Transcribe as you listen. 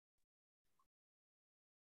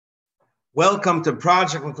Welcome to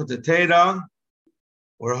Project Likkutei.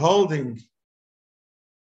 We're holding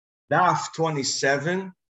Daf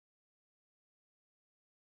 27.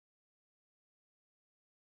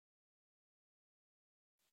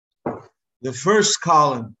 The first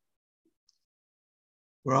column.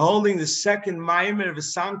 We're holding the second Maimer of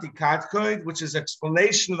Santi Katkoid, which is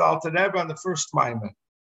explanation of the Alter Rebbe on the first Maimer.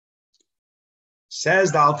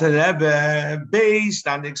 Says the Alter Rebbe, based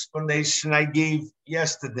on the explanation I gave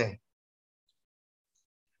yesterday.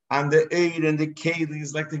 And the Eid and the Keli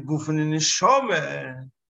is like the Guf and the Neshama.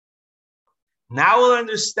 Now we'll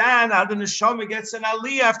understand how the Neshama gets an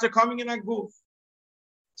Aliyah after coming in a Guf.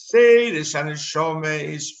 Say the Neshama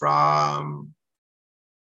is from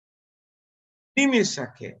Pnimis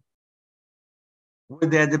Hakeh. Where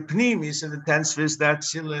they're the Pnimis and the 10 spheres that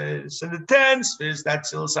Tzilis. And the 10 spheres that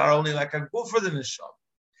Tzilis are only like a Guf for the Neshama.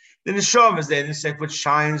 The Neshama is there, it's like what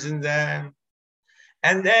shines in them.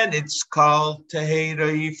 And then it's called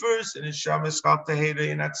Tehera first, and Neshama is called Tehera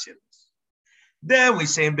in Atzilus. Then we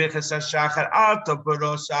say in Birchas HaShachar, Ato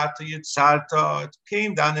Baros, Ato Yitzarto, it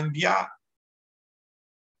came down in Biyah.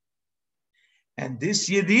 And this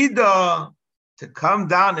Yedida, to come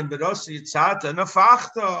down in Baros Yitzarto,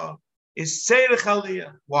 Nafachto, is Tzerech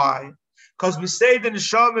Aliyah. Why? Because we say the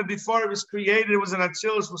Neshama before it was created, it was an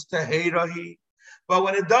Atzilus, was Tehera. But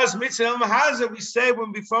when it does mitzvah el mahaza, we say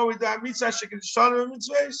before we do our mitzvah shekadishana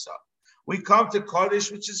mitzvah, we come to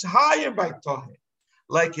kodesh, which is higher by Torah,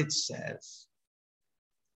 like it says.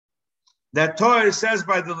 That Torah says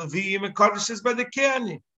by the Levim and kodesh is by the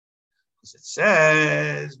Kohanim. Because it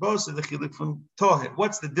says both of the chiluk from Torah.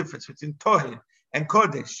 What's the difference between Torah and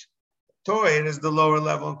kodesh? Torah is the lower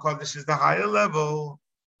level and kodesh is the higher level.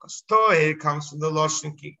 Because Torah comes from the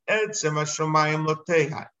lashon ki etzem hashomayim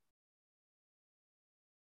lotehai.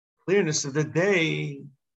 Clearness of the day,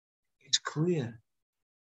 it's clear.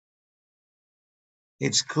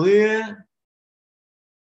 It's clear,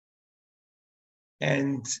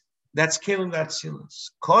 and that's Kelim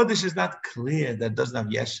Datzilis. Kodesh is not clear, that doesn't have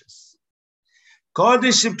Yeshus.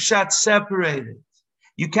 Kodesh is pshat separated.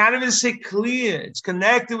 You can't even say clear. It's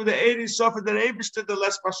connected with the Eiri Sofer, the Eibishter, the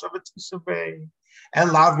less Pashavet Tisabei,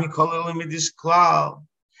 and Lav Mikol Elimidis Klal.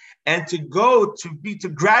 And to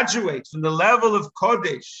graduate from the level of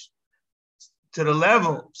Kodesh to the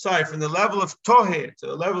level, from the level of Toher to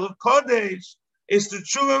the level of Kodesh, is the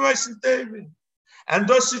Tshuva Ma'aseh David. And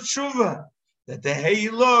thus the Tshuva, that the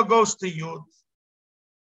Heilah goes to Yud.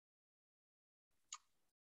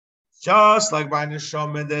 Just like by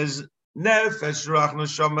Neshama, there's Nefesh, Ruach,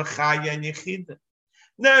 Neshama, Chaya, and Yechida.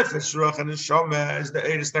 Nefesh, Ruach, and Neshama is the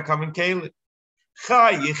Eiris that come in Keli.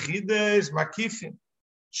 Chaya, Yechida is Makifim.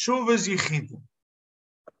 Tshuva is Yechida.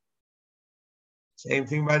 Same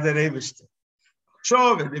thing by the Rebishter.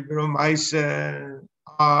 Tshuva, the Birumaisa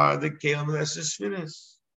are the Kelim of the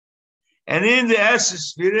Esesphiris. And in the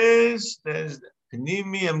Esesphiris, there's the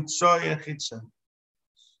Pnimi, Emtsoy, and Chitzon.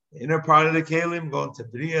 The inner part of the Kelim going to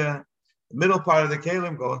Bria, the middle part of the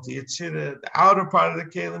Kelim going to Yetzirah, the outer part of the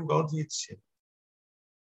Kelim going to Yetzirah.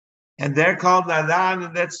 And they're called Nadan,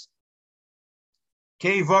 and that's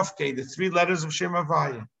Kei Vovkei, the 3 letters of Shem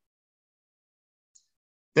Havaya.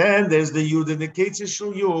 Then there's the Yud and the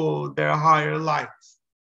Ketzishul Yud, they're a higher light.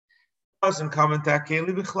 Doesn't come into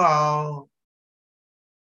Akeli Bichlal.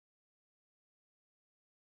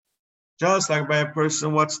 Just like by a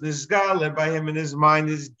person, what's Nizgale, by him in his mind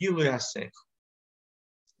is Gilu Hasech.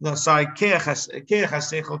 No, sorry, Keach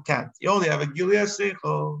Hasechel can't. You only have a Gilu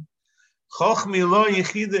Hasechel. Chochmi Lo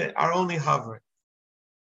Yechide are only hovering.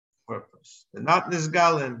 Purpose. They're not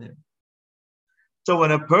Nizgale in him. So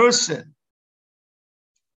when a person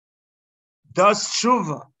does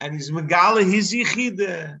tshuva and he's megala his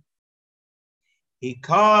yichide, he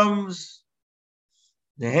comes,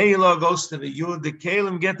 the heilah goes to the yud, the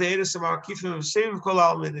kelim get the eres of makifim of seiv kol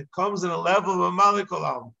almin. It comes in a level of a malik kol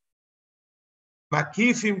almin.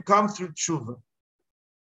 Makifim come through tshuva.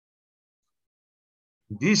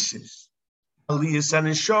 This is aliyas and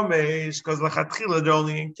neshomes because lachatchila they're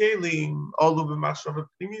only in kelim, all over mashava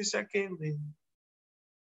primis kelim.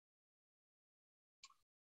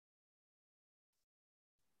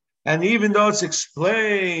 And even though it's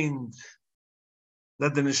explained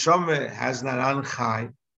that the Neshama has Naran Chai,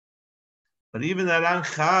 but even Naran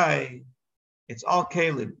Chai, it's all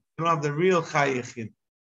Kelim. You don't have the real Chai Yechid.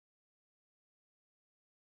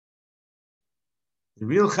 The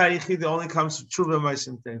real Chai Yechid only comes from Tshuva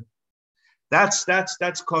Ma'aseh David. That's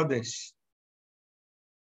Kodesh.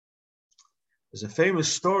 There's a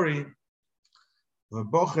famous story of a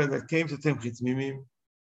bocher that came to Timchit Mimim,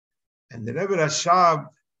 and the Rebbe Rashab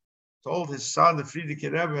told his son, the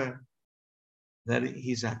Frierdiker Rebbe, that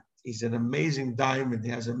he's a He's an amazing diamond.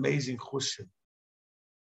 He has amazing chushim.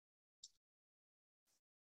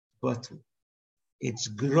 But it's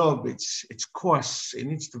grob, it's coarse. It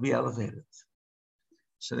needs to be elevated.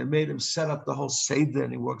 So they made him set up the whole Seder,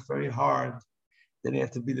 and he worked very hard. Then he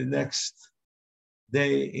had to be the next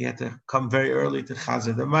day. He had to come very early to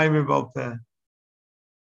Chazer the Maimer Balpeh.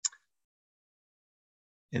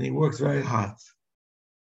 And he worked very hard.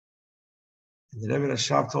 And the Rebbe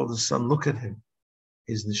Rashab told his son, look at him.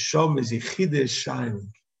 His neshama, his yichida is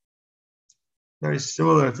shining. Very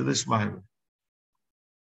similar to this Maimer.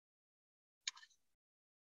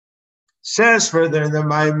 Says further in the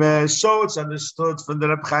Maimer, so it's understood from the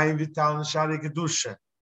Reb Chaim Vital and Shari Kedusha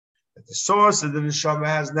that the source of the neshama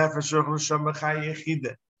has nefesh, ruach, neshama, chai,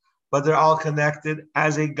 yichida, but they're all connected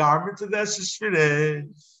as a garment to the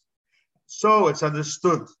Esesphiris. So it's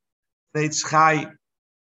understood that it's chai.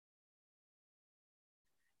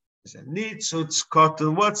 There's a nitzutz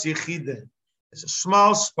kotel. What's yichida? There's a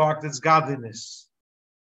small spark that's godliness,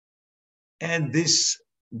 and this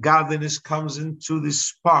godliness comes into the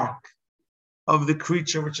spark of the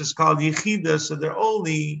creature, which is called yichida. So they're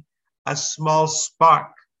only a small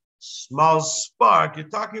spark. Small spark. You're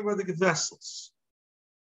talking about the vessels.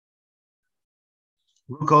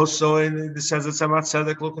 Look also in the says that Samat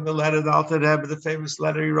Tzedek. Look in the letter, the Alter Rebbe, the famous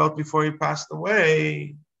letter he wrote before he passed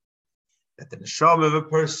away, that the neshama of a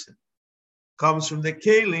person comes from the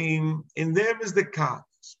kelim. In them is the kav.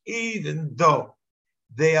 Even though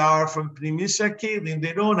they are from Pnimis HaKelim,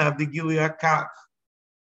 they don't have the Gilui HaKav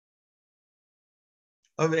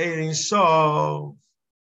of Ein Sof.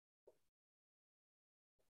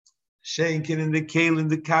 Shenkin in the kelim,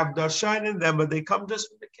 the kav does shine in them, but they come just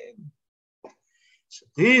from the kelim. So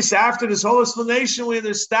this, after this whole explanation, we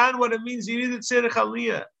understand what it means. You need to tzedek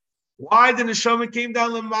aliyah. Why the neshama came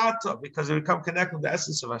down lamata? Because they become connected with the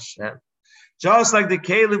essence of Hashem. Just like the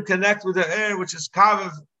kelim connect with the air, which is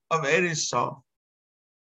kav of Ein Sof.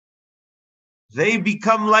 They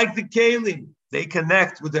become like the kelim. They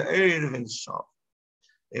connect with the area of Ein Sof.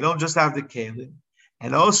 They don't just have the kelim.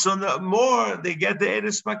 And also the more they get the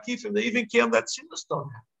Eres Makifim, they even kelim that sinners don't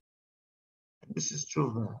have. And this is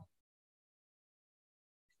true now.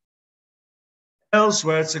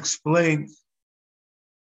 Elsewhere it's explained.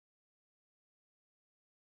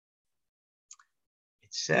 It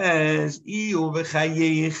says, Iyu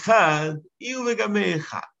v'chayei echad, Iyu v'gamei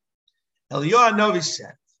echad. Eliyahu Hanavi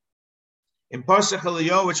said, in Parshas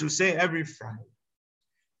Eliyahu, which we say every Friday,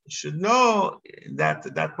 you should know that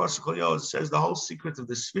Parshas Eliyahu says the whole secret of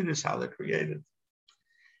the spheres, how they're created.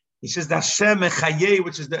 He says that Hashem Echayei,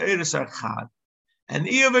 which is the Eres Echad, and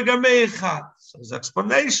Iyu v'gamei echad. So there's an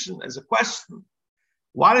explanation, there's a question.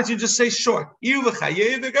 Why don't you just say short? Iyu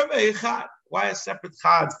v'chayei v'gamei echad. Why a separate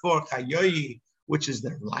chad for Chayoi, which is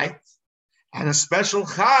the light, and a special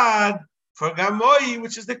chad for Gamoi,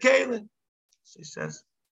 which is the Kalim? So he says,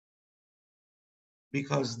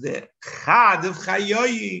 because the chad of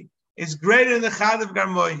Chayoi is greater than the chad of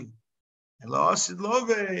Gamoi.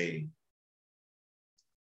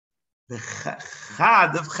 The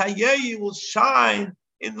chad of Chayoi will shine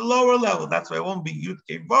in the lower level. That's why it won't be Yud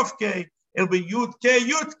Kei Vav Kei. It'll be Yud Kei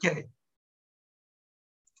Yud Kei.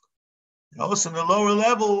 Also, in the lower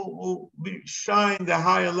level will shine the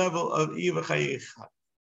higher level of Iva Chayechad.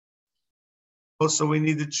 Also, we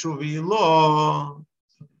need the Tshuva law,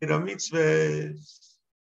 mitzvahs,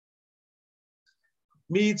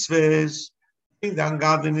 bring down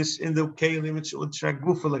godliness in the kelim, which would track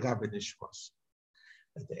gufa legabe was.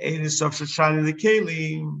 That the Ein Sof should shine in the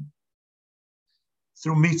kelim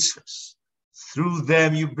through mitzvahs. Through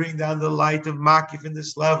them, you bring down the light of makif in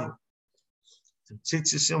this level. To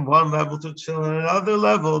tzitzis in one level, to tefillah in another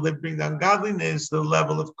level, they bring down godliness, the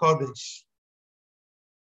level of kodesh.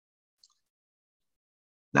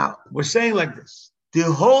 Now, we're saying like this. The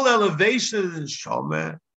whole elevation of the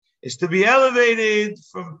neshama is to be elevated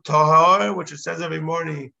from tahor, which it says every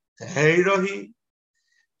morning, to heirohi,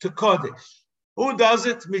 to kodesh. Who does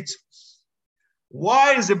it? Mitzvahs.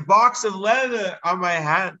 Why is a box of leather on my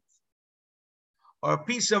hand or a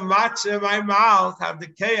piece of matzah in my mouth have the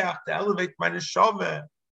keach to elevate my neshama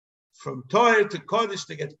from Torah to kodesh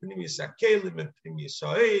to get pnimis hakelim and pnimis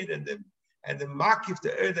ha'ed and the makif,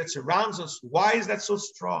 the air that surrounds us? Why is that so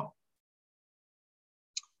strong?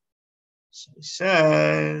 So he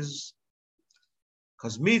says,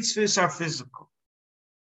 because mitzvahs are physical.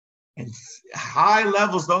 And high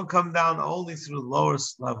levels don't come down only through lower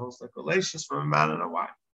levels, like relations from a man and a wife.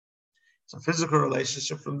 It's a physical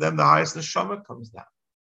relationship. From them, the highest neshama comes down.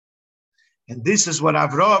 And this is what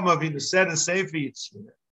Avraham Avinu said in Sefer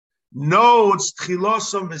Yitzchak. No, it's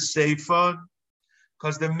tchilosom b'seifon,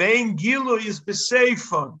 because the main gilui is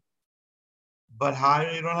b'seifon. but higher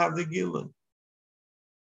you don't have the Gila.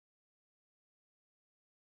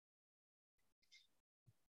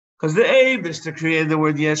 Because the aim is to create the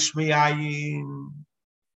word Yesh Mi'ayin.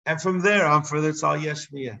 And from there on further, it's all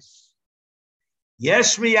Yesh Mi'yesh.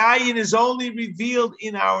 Yesh Mi'ayin is only revealed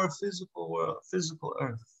in our physical world, physical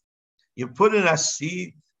earth. You put in a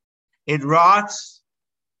seed, it rots,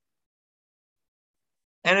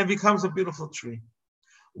 and it becomes a beautiful tree.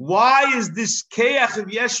 Why is this keach of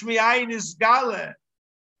Yesh Mi'ayin is gale?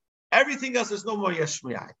 Everything else is no more Yesh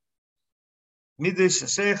Mi'ayin. Midrash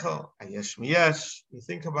Seichel, Yesh Mi'yesh. You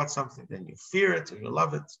think about something, then you fear it, or you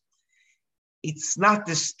love it. It's not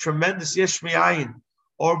this tremendous Yesh Mi'ayin,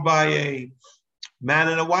 or by a man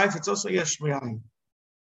and a wife, it's also Yesh Mi'ayin.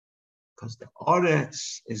 Because the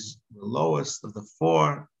Oretz is the lowest of the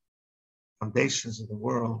four foundations of the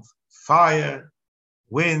world: fire,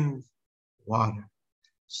 wind, water.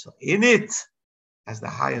 So in it, as the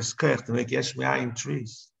highest koach to make Yesh Mi'ayin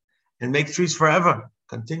trees, and make trees forever,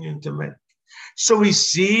 continuing to make. So we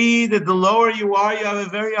see that the lower you are, you have a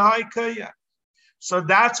very high koach. So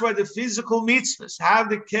that's why the physical mitzvahs have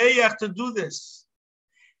the koach to do this,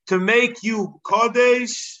 to make you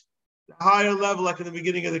kodesh, the higher level, like in the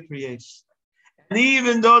beginning of the creation. And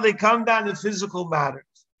even though they come down to physical matters,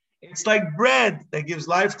 it's like bread that gives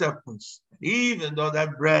life to a person. Even though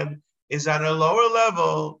that bread is on a lower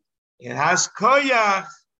level, it has koach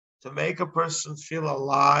to make a person feel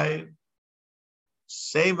alive.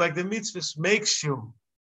 Same like the mitzvahs makes you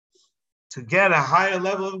to get a higher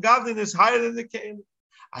level of godliness, higher than the kelim.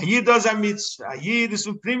 Ayid does a mitzvah. Ayid is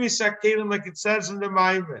uprimis kelim, like it says in the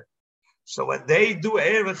Maimer. So when they do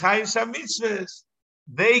erev chayis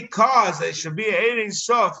mitzvahs, they should be erev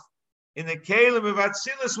sof in the kelim of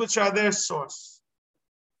Atzilus, which are their source.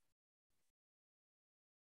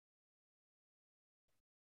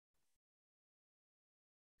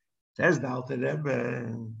 Says the Alter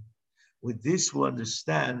Rebbe. With this, we'll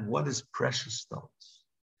understand what is precious stones.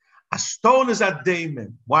 A stone is a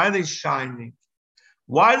diamond. Why are they shining?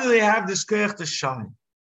 Why do they have this koach to shine?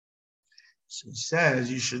 So he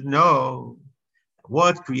says you should know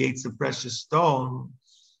what creates the precious stones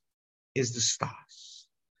is the stars.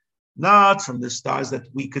 Not from the stars that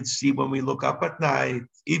we could see when we look up at night,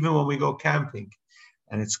 even when we go camping.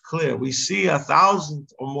 And it's clear, we see 1,000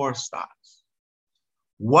 or more stars.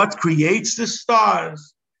 What creates the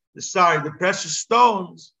stars? The precious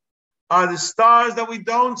stones are the stars that we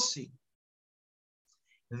don't see.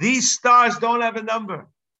 These stars don't have a number.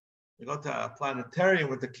 You go to a planetarium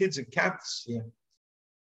with the kids in campus here,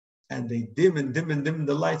 and they dim and dim and dim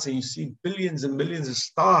the lights, and you see billions and billions of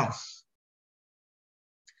stars.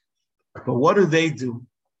 But what do?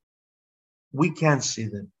 We can't see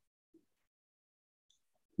them.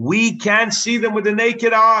 We can't see them with the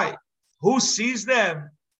naked eye. Who sees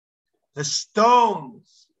them? The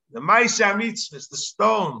stones. The Maisha mitzvahs, the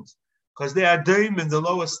stones, because they are doim in the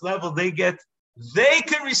lowest level, they can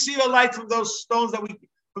receive a light from those stones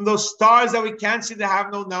from those stars that we can't see, they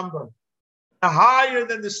have no number. They're higher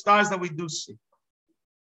than the stars that we do see.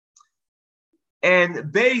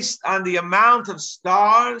 And based on the amount of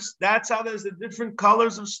stars, that's how there's the different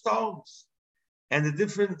colors of stones and the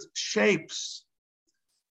different shapes.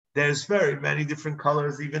 There's very many different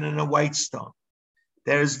colors, even in a white stone.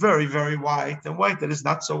 There is very, very white and white that is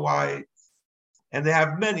not so white. And they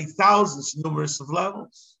have many thousands, numerous of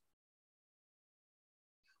levels.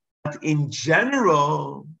 But in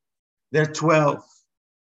general, there are 12.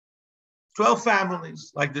 12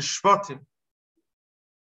 families, like the Shvatim.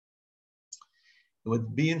 It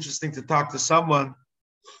would be interesting to talk to someone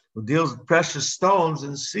who deals with precious stones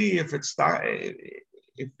and see if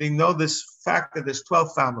they know this fact that there's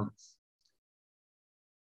 12 families.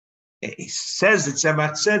 It says that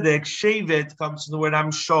Tzemach Tzedek, Shevet, comes from the word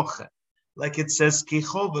Amshoche. Like it says,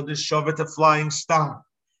 Kichova, the Shovet, a flying star.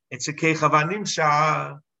 It's a Kechav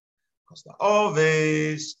Animsha. Because the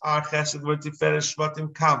Oves are Chesed, where Tiferes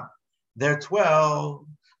Shvatim come. They're 12.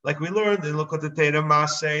 Like we learned in Likkutei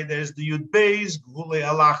Maseh, there's the Yud Beis, Gvulei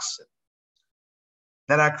Alachse,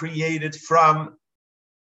 that are created from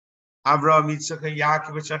Avraham, Yitzchak, and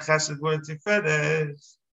Yaakov, which are Chesed, where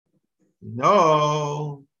Tiferes.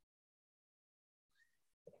 No.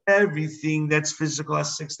 Everything that's physical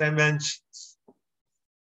has 6 dimensions.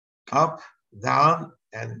 Up, down,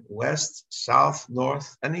 and west, south,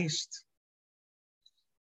 north, and east.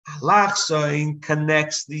 Halachsoin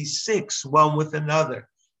connects these 6, one with another.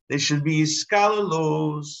 They should be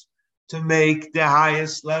iskalalus to make the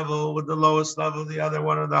highest level with the lowest level of the other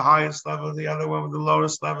one, or the highest level of the other one with the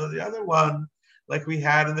lowest level of the other one. Like we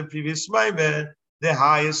had in the previous Maimer, the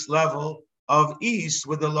highest level of east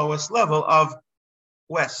with the lowest level of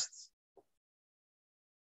west.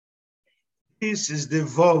 This is the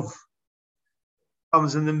Vov.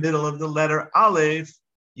 Comes in the middle of the letter Aleph.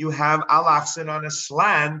 You have Alachsin on a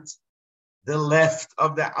slant. The left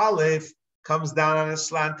of the Aleph comes down on a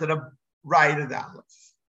slant to the right of the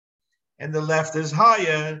Aleph. And the left is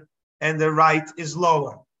higher and the right is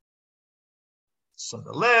lower. So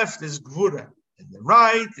the left is Gvura and the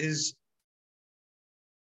right is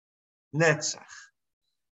Netzach.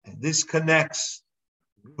 And this connects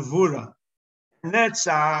Gvura,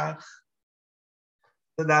 Netzach.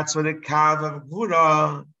 So that's where the Kav of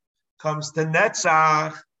Gvura comes to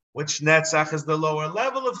Netzach, which Netzach is the lower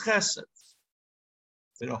level of Chesed.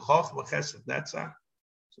 You know, Chochmah, Chesed, Netzach.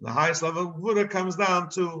 So the highest level of Gvura comes down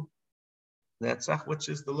to Netzach, which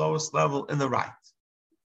is the lowest level in the right.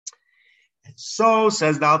 And so,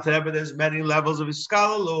 says the Alter Rebbe, there's many levels of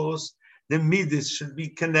Iskalalus. The Midas should be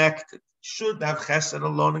connected. Should have Chesed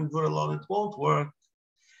alone and Gvura alone. It won't work.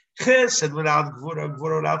 Chesed without Gvura,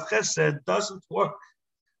 Gvura without Chesed doesn't work.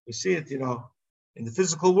 We see it, in the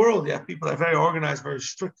physical world. You have people that are very organized, very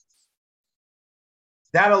strict.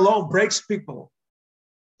 That alone breaks people.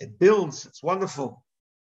 It builds. It's wonderful.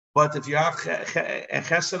 But if you have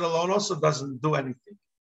Chesed alone, also doesn't do anything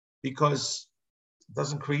because it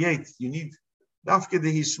doesn't create. You need Dafke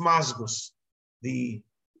the Hismazgus, the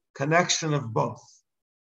connection of both.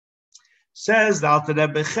 Says the Alter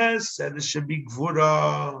Rebbe said it should be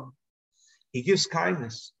Gvura. He gives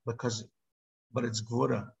kindness but it's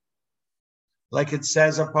Gvura. Like it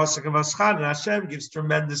says a Pasuk of Aschan, and Hashem gives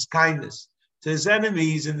tremendous kindness to his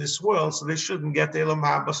enemies in this world, so they shouldn't get the Elam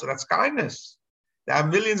Haba. So that's kindness. They have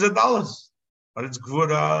millions of dollars, but it's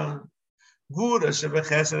Gvura. Gvura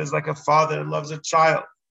Shebechesed is like a father that loves a child,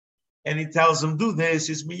 and he tells him, do this,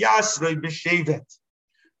 it's miyasrei b'shevet.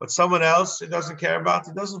 But someone else he doesn't care about,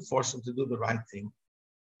 he doesn't force him to do the right thing.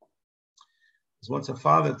 Because once a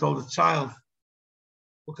father told a child,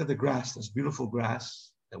 look at the grass, there's beautiful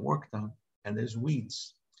grass that worked on, and there's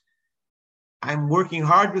weeds. I'm working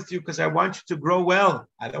hard with you because I want you to grow well.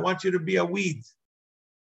 I don't want you to be a weed.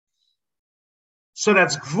 So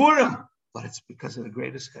that's Gvura, but it's because of the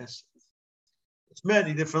greatest chesed. It's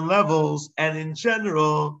many different levels, and in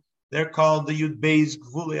general, they're called the Yud Beis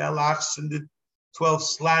Gvulei Alachs and the 12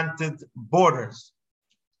 slanted borders.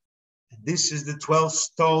 And this is the 12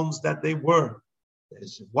 stones that they were.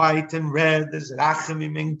 There's white and red, there's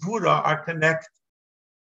Rachamim and Gvura are connected.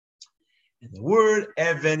 And the word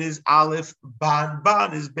Even is Aleph,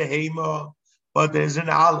 Ban is Behema, but there's an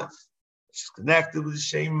Aleph, which is connected with the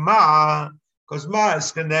Shem Ma, because Ma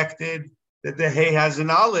is connected that the Hey has an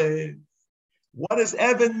Aleph. What does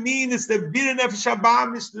Even mean? It's the Bir Nefesh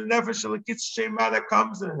Habam, it's the Nefesh Lekitz Shem Ma that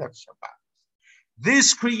comes in the Nefesh Habam.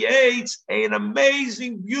 This creates an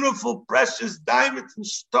amazing, beautiful, precious diamond and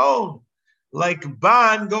stone, like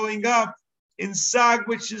Ban going up in Sag,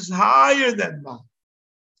 which is higher than Ma.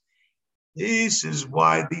 This is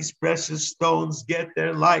why these precious stones get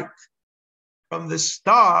their light from the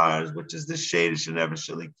stars, which is the Shadish and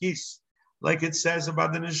Evashalikis, like it says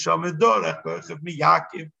about the Neshama Dorach, of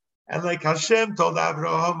Miyakiv, and like Hashem told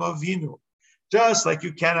Avraham Avinu. Just like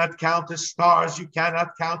you cannot count the stars, you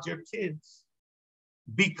cannot count your kids.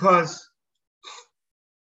 Because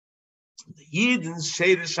the Yidden's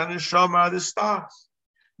Shadish and Neshama are the stars.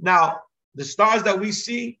 Now, the stars that we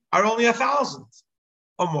see are only 1,000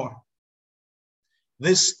 or more.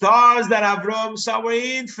 The stars that Avraham saw were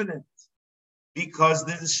infinite because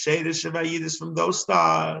the Shadish of Ayid is from those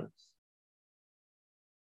stars.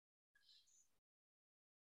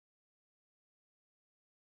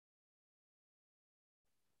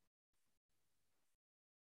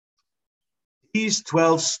 These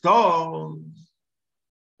 12 stones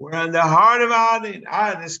were on the heart of Adin.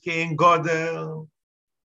 Adin is King Godel,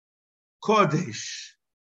 Kodesh.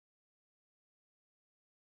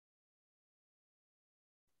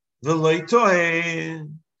 The Likkutei,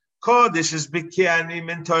 Kodesh is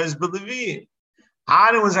B'Kianim and Torah is B'Levim.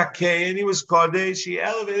 Aaron was a Kohen, he was Kodesh, he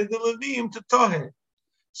elevated the Levim to Torah.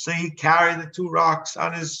 So he carried the two rocks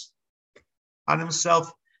on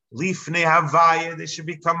himself. Lifnei Havaya, they should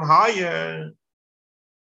become higher.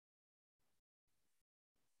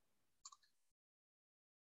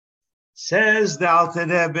 Says the Alter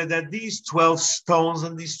Rebbe that these 12 stones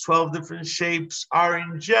and these 12 different shapes are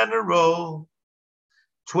in general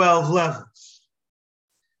 12 levels.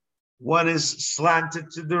 One is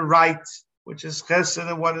slanted to the right, which is chesed,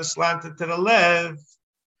 and one is slanted to the left.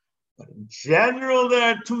 But in general,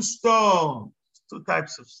 there are two stones, two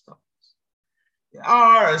types of stones. There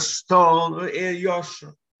are a stone, a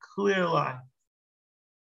yosher, clear light.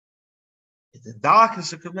 In the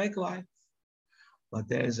darkness, it could make light. But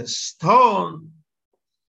there's a stone,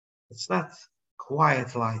 it's not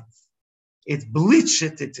quiet light. It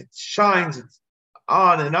bleaches it, it shines it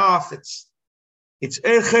on and off. It's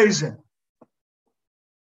Ercheze,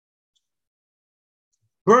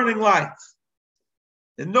 burning light.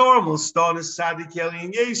 The normal stone is Tzaddik Eli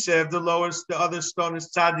and Yosef. The other stone is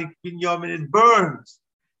Tzaddik Binyamin. It burns.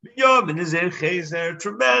 Binyamin is Ercheze,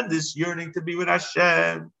 tremendous yearning to be with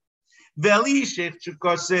Hashem. You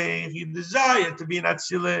desire to be in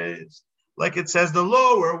Atzilus. Like it says, the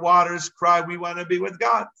lower waters cry, we want to be with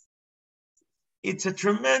God. It's a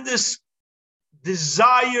tremendous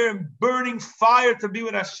desire and burning fire to be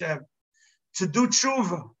with Hashem, to do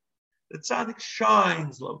tshuva. The tzaddik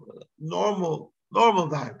shines, normal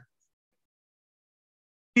diamond.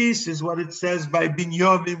 This is what it says by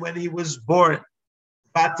Binyamin when he was born.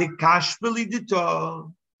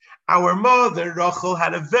 Our mother, Rachel,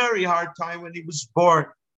 had a very hard time when he was born.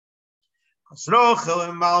 Because Rachel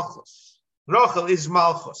and Malchus. Rachel is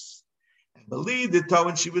Malchus. And believed it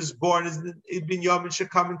when she was born, Binyamin should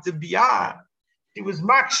come into Biyah. It was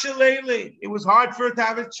Makshalele. It was hard for her to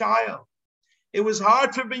have a child. It was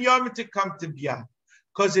hard for Binyamin to come to Biyah.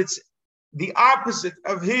 Because it's the opposite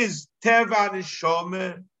of his Teva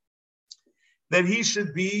Neshama, that he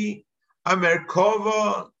should be a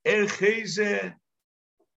Merkova, Ercheze,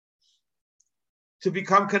 to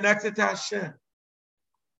become connected to Hashem.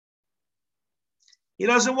 He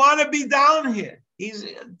doesn't want to be down here. He's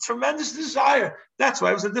a tremendous desire. That's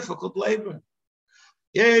why it was a difficult labor.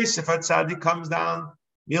 Yes, if a tzaddik comes down,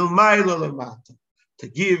 to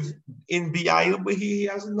give in biyah, but he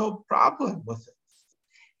has no problem with it.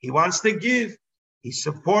 He wants to give. He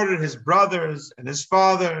supported his brothers and his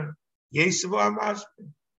father.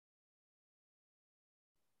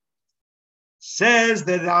 Says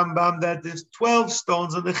the Rambam that there's 12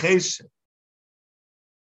 stones on the Chesed,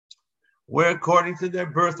 where according to their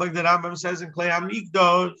birth, like the Rambam says in Klei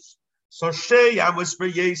Hamikdash, so Sheyam was for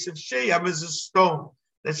Yosef. Sheyam is a stone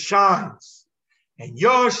that shines, and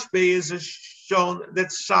Yoshpe is a stone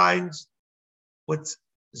that shines with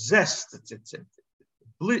zest.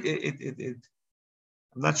 I'm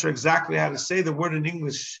not sure exactly how to say the word in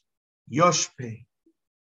English. Yoshpe.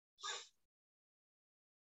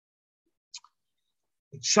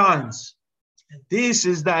 It shines. And this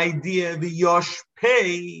is the idea of the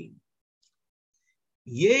Yoshpe.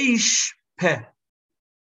 Yeshpe.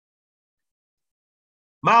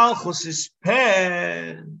 Malchus is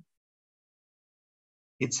pen.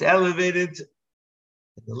 It's elevated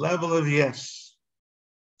at the level of yes,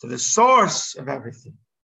 to the source of everything,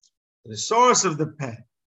 to the source of the pen.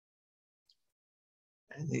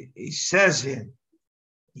 And he says here,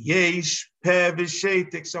 Yesh pe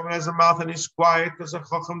v'sheitik. Someone has a mouth and he's quiet because a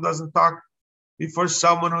chacham doesn't talk before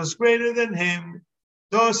someone who's greater than him.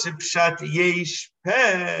 Dosip pshat yesh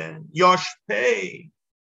pe, yosh pe.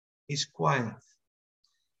 He's quiet.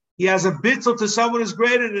 He has a bittul to someone who's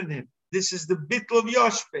greater than him. This is the bittul of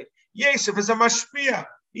Yoshpe. Yosef is a mashpia.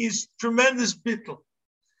 He's tremendous bittul.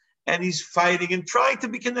 And he's fighting and trying to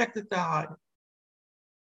be connected to high.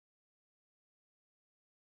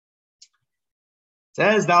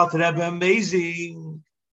 Says the Alter Rebbe, amazing.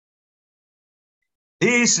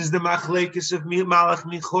 This is the machlekes of Malach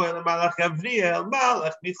Michoel and Malach Gavriel.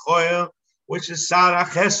 Malach Michoel, which is Sarah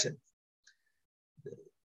Chesed.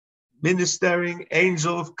 Ministering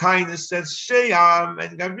angel of kindness says Sheyam,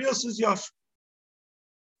 and Gabriel says Yosh.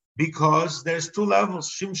 Because there's two levels,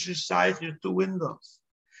 Shimshish Saich, two windows.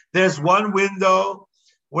 There's one window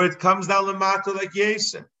where it comes down Lamata like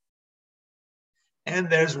Yosef. And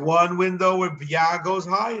there's one window where Biyah goes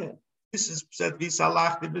higher. This is said,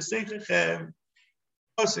 Visalachti b'seichechem.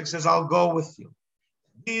 Pasuk says, I'll go with you.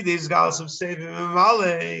 These guys of Sevim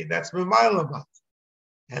Mamale, that's Mamalamat.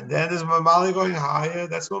 And then there's Mamali going higher,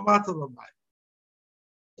 that's Mamatalamai.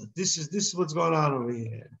 This is what's going on over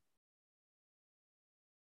here.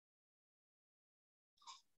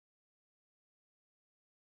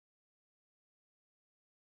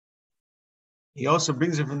 He also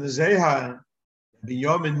brings it from the Zehar.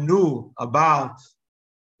 Binyamin knew about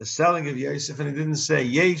the selling of Yosef, and he didn't say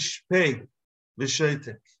Yesh Pei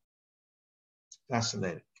V'Sheitek.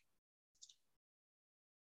 Fascinating.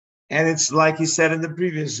 And it's like he said in the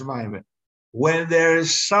previous Shemaim, when there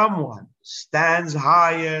is someone stands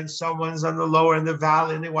higher and someone's on the lower in the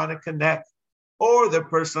valley and they want to connect, or the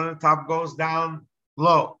person on the top goes down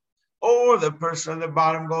low, or the person on the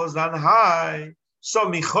bottom goes down high. So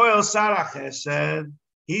Michoel Sarah Chesed,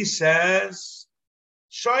 he says,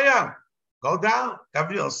 Shoya, go down.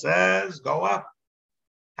 Gabriel says, go up.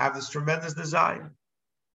 Have this tremendous desire.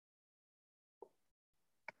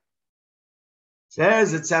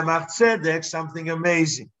 Says it's Tzemach Tzedek, something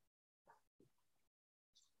amazing.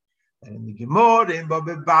 And in the Gemara in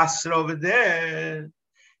Baba Basra over there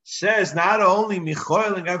says not only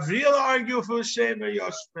Michael and Gabriel argue for Shem or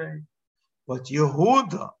Yoshpei, but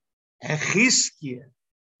Yehuda and Chizkiah,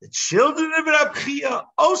 the children of Rabbi,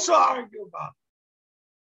 also argue about it.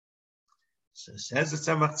 So it says it's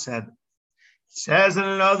a Tzemach. It says in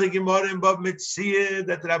another Gemara in Bab Mitzvah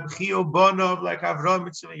that Rabbi Bonov like Avram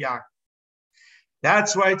Mitzvah Yaakov.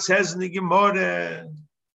 That's why it says in the Gemara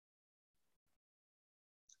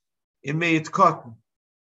in Meit Cotton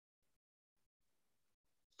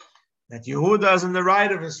that Yehuda is on the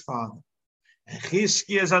right of his father and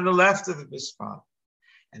Chizkiah is on the left of his father.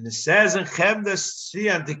 And it says in Chemdes Tzvi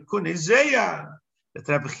and Tikkun Isaiah that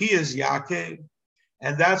Rabbi is Yaakov.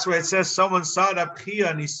 And that's why it says someone saw Rabbi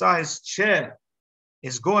and he saw his chair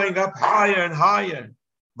is going up higher and higher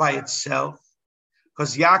by itself.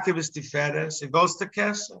 Because Yaakov is Tiferes, it goes to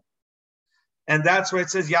Kesser. And that's why it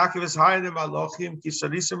says Yaakov is higher than Malachim,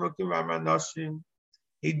 Kisarisim Rukim Amanoshim.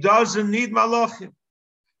 He doesn't need Malachim.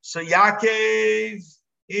 So Yaakov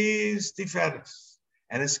is Tiferes.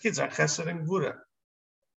 And his kids are Chesed and Gvura.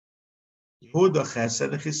 Yehuda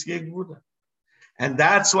Chesed and Chizkiah Gvura. And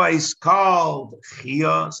that's why he's called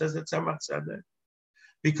Chia, says the Tzemach Tzedek.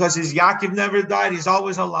 Because his Yaakov never died, he's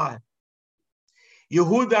always alive.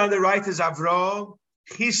 Yehuda on the right is Avraham,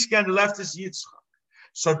 Chizkiah on the left is Yitzchak.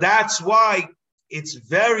 So that's why it's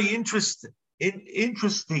very interesting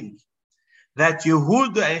that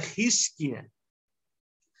Yehuda and Chizkiah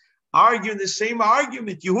argue in the same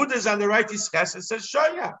argument. Yehuda is on the right, is Chesed, says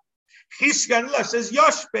Shoya. Chizkiah on the left says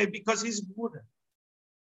Yoshpei because he's Buddha.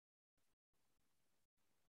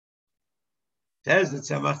 Says the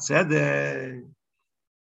Tzemach Tzedek.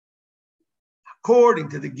 According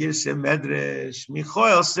to the Girsei Medrash,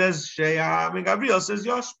 Michael says Sheyam and Gabriel says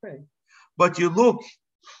Yoshpei. But you look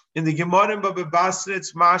in the Gemara in Baba Basra,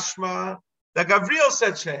 it's mashma that Gabriel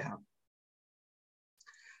said Sheyam.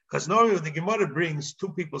 Because normally when the Gemara brings, two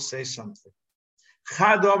people say something.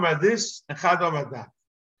 Chad Omer this and Chad Omer that.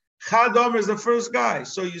 Chad Omer is the first guy.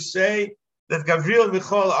 So you say that Gabriel and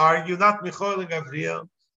Michael argue, not Michael and Gabriel.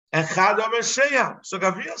 And Chad Omer Sheyam. So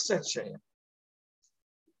Gabriel said Sheyam.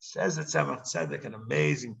 Says the Tzemach Tzedek, an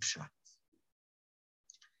amazing pshat. It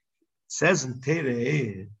says in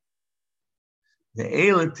Torah, the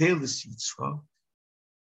Eile Telis Yitzchak,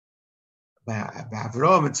 by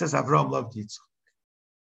Avraham, it says Avraham loved Yitzchak.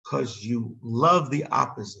 Because you love the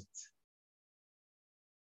opposite.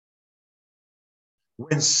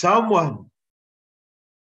 When someone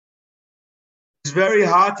is very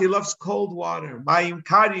hot, he loves cold water. Mayim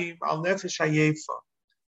karim al nefesh hayefa.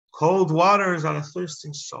 Cold water is on a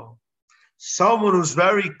thirsting soul. Someone who's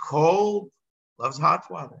very cold loves hot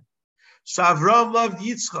water. So Avraham loved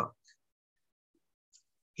Yitzchak.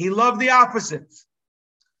 He loved the opposite.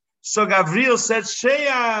 So Gabriel said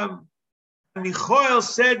Sheyam, and Michael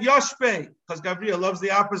said Yoshpei, because Gabriel loves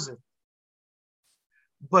the opposite.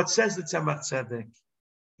 But says the Tzemach Tzedek,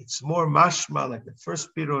 it's more mashma, like the first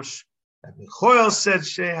pirush, that Michael said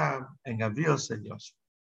Sheyam and Gabriel said Yoshpei.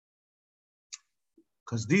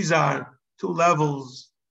 Because these are two levels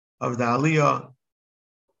of the Aliyah,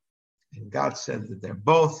 and God said that they're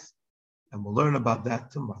both, and we'll learn about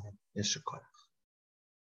that tomorrow. Yeshua.